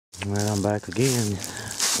Well, I'm back again,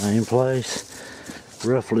 same place,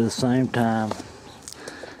 roughly the same time,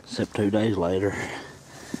 except 2 days later,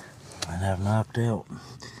 and I've knocked out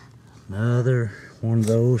another one of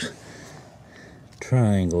those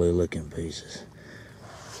triangle-y looking pieces.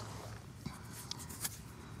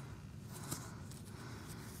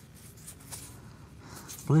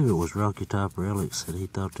 I believe it was Rocky Top Relics said he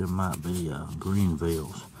thought there might be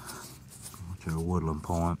greenvilles, which are a woodland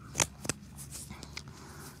point.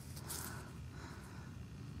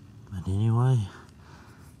 But anyway,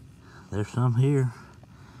 there's some here.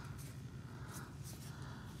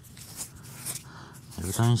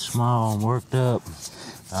 Everything's small and worked up.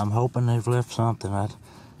 I'm hoping they've left something.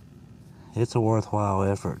 It's a worthwhile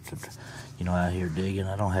effort to, out here digging.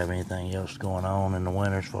 I don't have anything else going on in the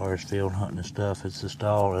winter as far as field hunting and stuff. It's just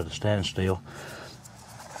all at a standstill.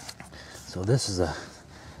 So this is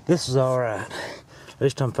all right. At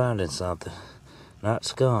least I'm finding something, not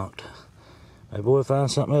skunked. Maybe we'll find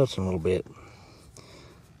something else in a little bit.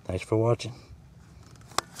 Thanks for watching.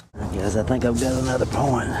 All right, guys, I think I've got another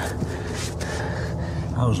point.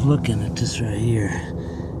 I was looking at this right here,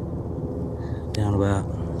 down about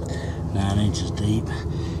 9 inches deep,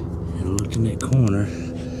 and looking at that corner.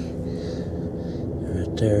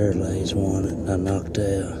 Right there lays one that I knocked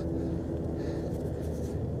out.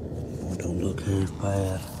 Well, don't look half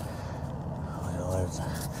bad. Well,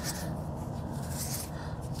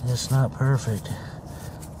 it's not perfect,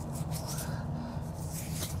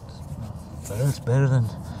 but it's better than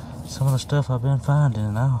some of the stuff I've been finding,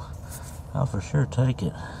 and I'll for sure take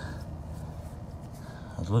it.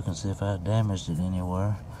 I was looking to see if I had damaged it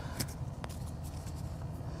anywhere.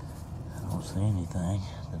 I don't see anything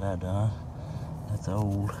that I done. That's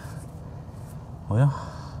old. Well,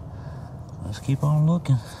 let's keep on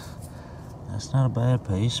looking. That's not a bad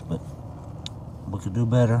piece, but we could do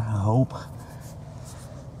better, I hope.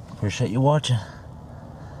 Appreciate you watching.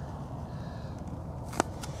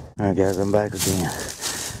 Alright guys, I'm back again.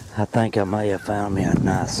 I think I may have found me a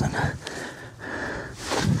nice one.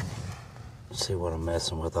 See what I'm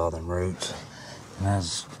messing with, all them roots. And I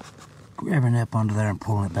was grabbing up under there and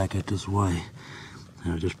pulling it back out this way.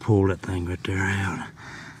 And I just pulled that thing right there out.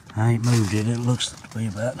 I ain't moved it. It looks to be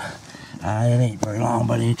about, it ain't very long,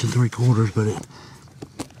 about 1 3/4 inches, but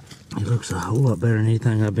it looks a whole lot better than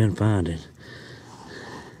anything I've been finding.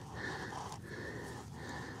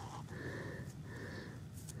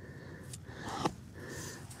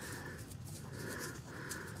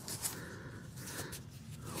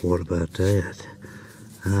 What about that?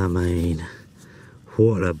 I mean,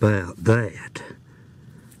 what about that?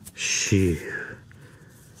 Shoo.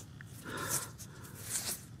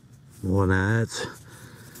 Well, now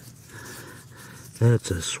that's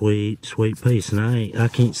a sweet, sweet piece, and I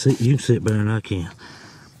can't see. You can see it better than I can.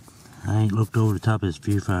 I ain't looked over the top of this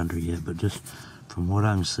viewfinder yet, but just from what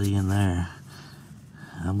I can see in there,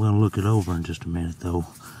 I'm gonna look it over in just a minute, though.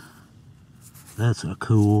 That's a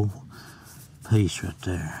cool piece right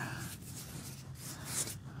there.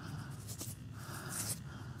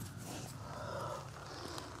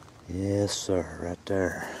 Yes, sir, right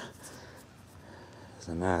there. It's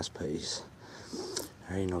a nice piece.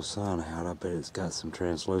 There ain't no sun out. I bet it's got some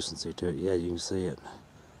translucency to it. Yeah, you can see it.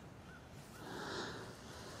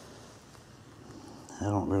 I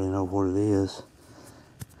don't really know what it is.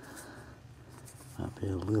 Might be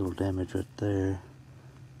a little damage right there.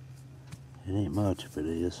 It ain't much if it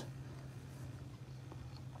is.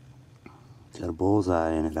 Got a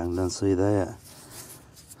bullseye in it, I can see that.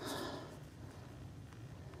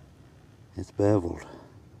 It's beveled.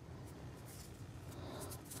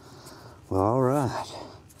 Well, alright.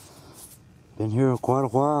 Been here quite a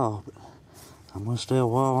while, but I'm gonna stay a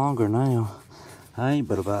while longer now. I ain't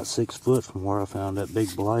but about 6 foot from where I found that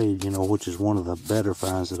big blade, which is one of the better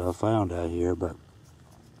finds that I found out here, but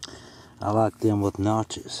I like them with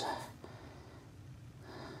notches.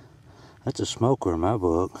 That's a smoker in my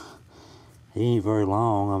book. He ain't very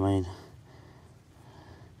long. I mean,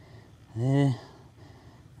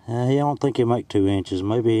 I don't think he'll make 2 inches,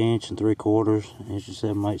 maybe 1 3/4 inches,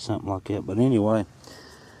 1 7/8, something like that. But anyway,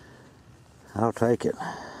 I'll take it.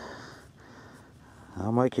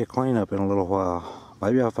 I'll make you a cleanup in a little while.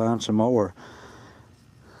 Maybe I'll find some more.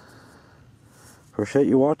 Appreciate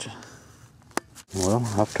you watching. Well,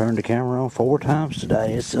 I've turned the camera on 4 times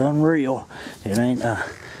today. It's unreal. It ain't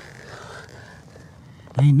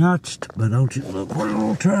notched, but don't you look what a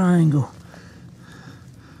little triangle.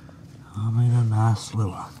 I mean, a nice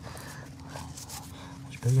little one.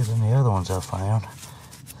 It's bigger than the other ones I found.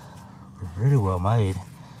 They're really well made.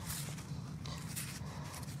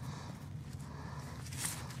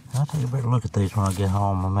 I'll take a better look at these when I get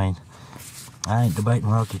home. I mean, I ain't debating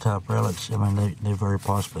rocky top relics. I mean, they very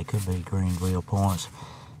possibly could be green wheel points.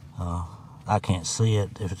 I can't see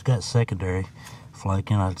it. If it's got secondary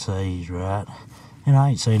flaking, I'd say he's right. And I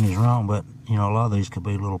ain't saying he's wrong, but you know, a lot of these could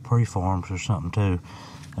be little preforms or something too.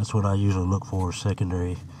 That's what I usually look for,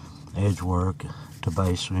 secondary edge work to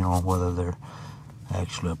base, you know, whether they're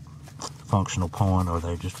actually a functional point or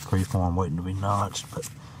they're just preform waiting to be notched. But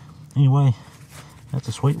anyway, that's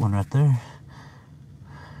a sweet one right there.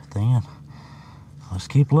 Then let's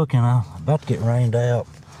keep looking. I'm about to get rained out.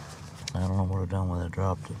 I don't know what I've done when I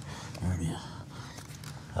dropped it. There it is.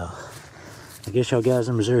 I guess y'all guys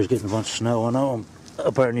in Missouri is getting a bunch of snow. I know I'm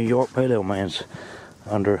up there in New York, Paleo Man's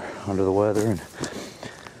under the weather,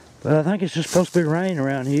 but I think it's just supposed to be rain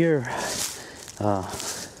around here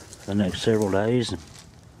the next several days.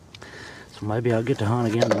 So maybe I'll get to hunt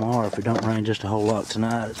again tomorrow if it don't rain just a whole lot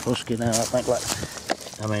tonight. It's supposed to get down, I think,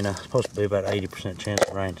 it's supposed to be about 80% chance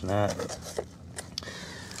of rain tonight. But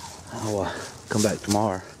I'll come back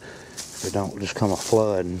tomorrow if it don't just come a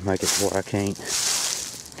flood and make it to where I can't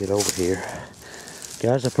get over here.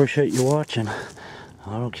 Guys, I appreciate you watching.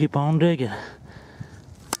 I'll keep on digging.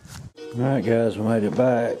 Alright guys, we made it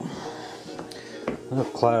back. A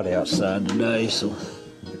little cloudy outside today, so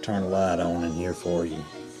I'll turn the light on in here for you.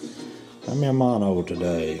 Got me a mono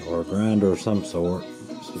today, or a grinder of some sort.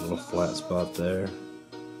 See a little flat spot there.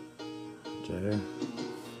 There.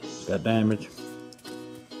 It's got damage.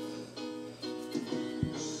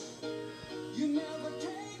 And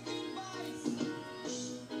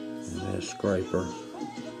a scraper.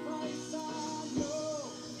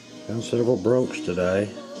 Found several brooks today.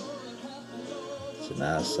 It's a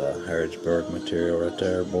nice Harrodsburg material right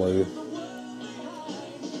there, blue.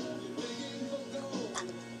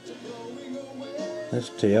 This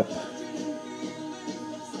tip.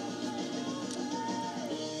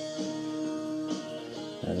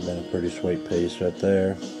 That'd have been a pretty sweet piece right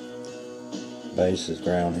there. Base is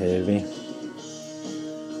ground heavy.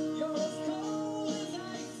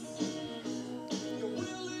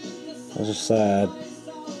 There's a side.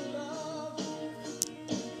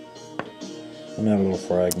 Another little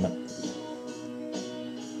fragment.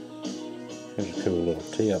 Here's a cool little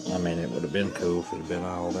tip. I mean, it would have been cool if it had been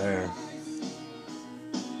all there.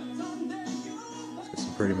 It's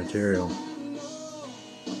some pretty material.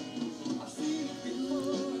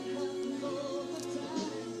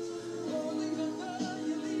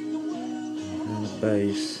 And the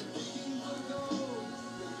base.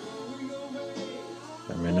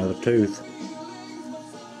 Got me another tooth.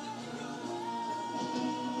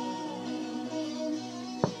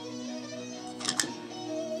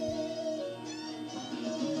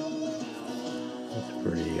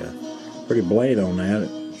 Pretty blade on that.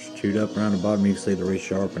 It's chewed up around the bottom. You can see the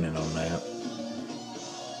resharpening on that.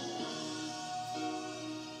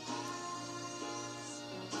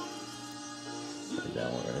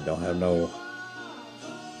 It don't have no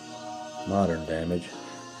modern damage,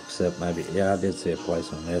 except maybe, yeah, I did see a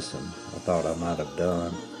place on this one I thought I might have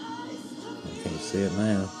done. I can't see it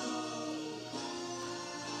now.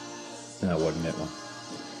 No, it wasn't that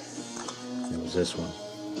one. It was this one.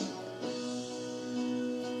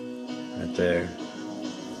 Right there.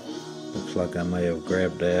 Looks like I may have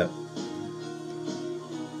grabbed that.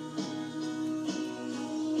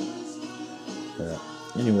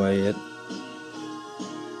 Anyway, it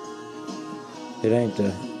ain't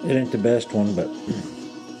the best one, but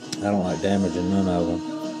I don't like damaging none of them.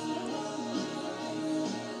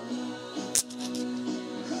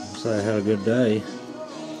 So I had a good day.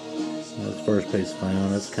 That's the first piece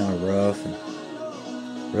found. That's kind of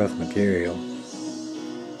rough material.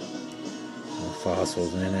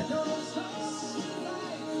 Fossils in it.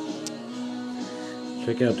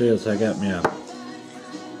 Check out this. I got me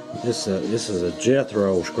this is a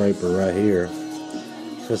Jethro scraper right here.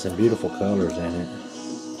 It's got some beautiful colors in it.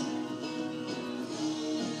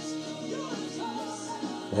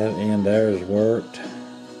 That end there is worked,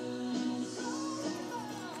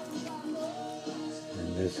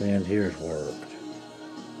 and this end here is worked.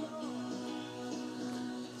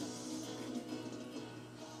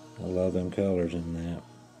 I love them colors in that.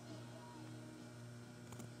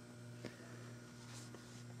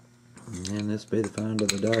 And this be the find of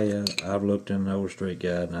the day. I've looked in the old street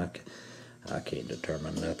guide and I can't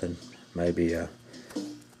determine nothing. Maybe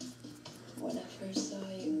when I first saw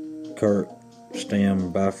you, Kurt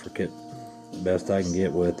stem bifurcate, best I can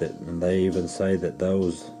get with it. And they even say that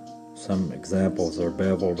some examples are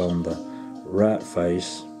beveled on the right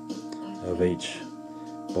face of each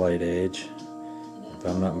blade edge. If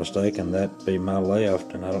I'm not mistaken, that'd be my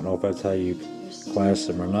left, and I don't know if that's how you class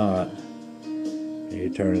them or not. You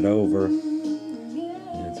turn it over,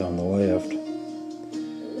 and it's on the left.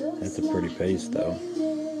 That's a pretty piece, though.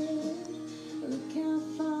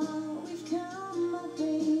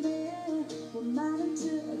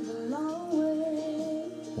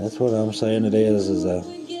 That's what I'm saying it is a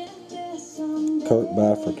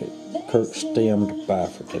Kirk stemmed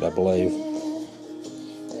bifurcate, I believe.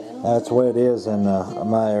 That's the way it is in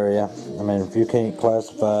my area. I mean, if you can't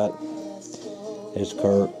classify it, it's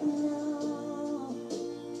Kirk.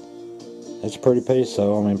 It's a pretty piece,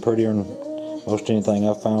 though. I mean, prettier than most anything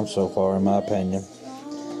I've found so far, in my opinion.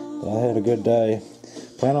 But I had a good day.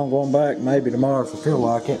 Plan on going back maybe tomorrow if I feel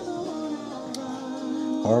like it.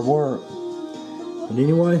 Hard work. But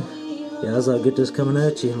anyway, guys, I'll get this coming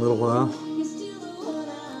at you in a little while.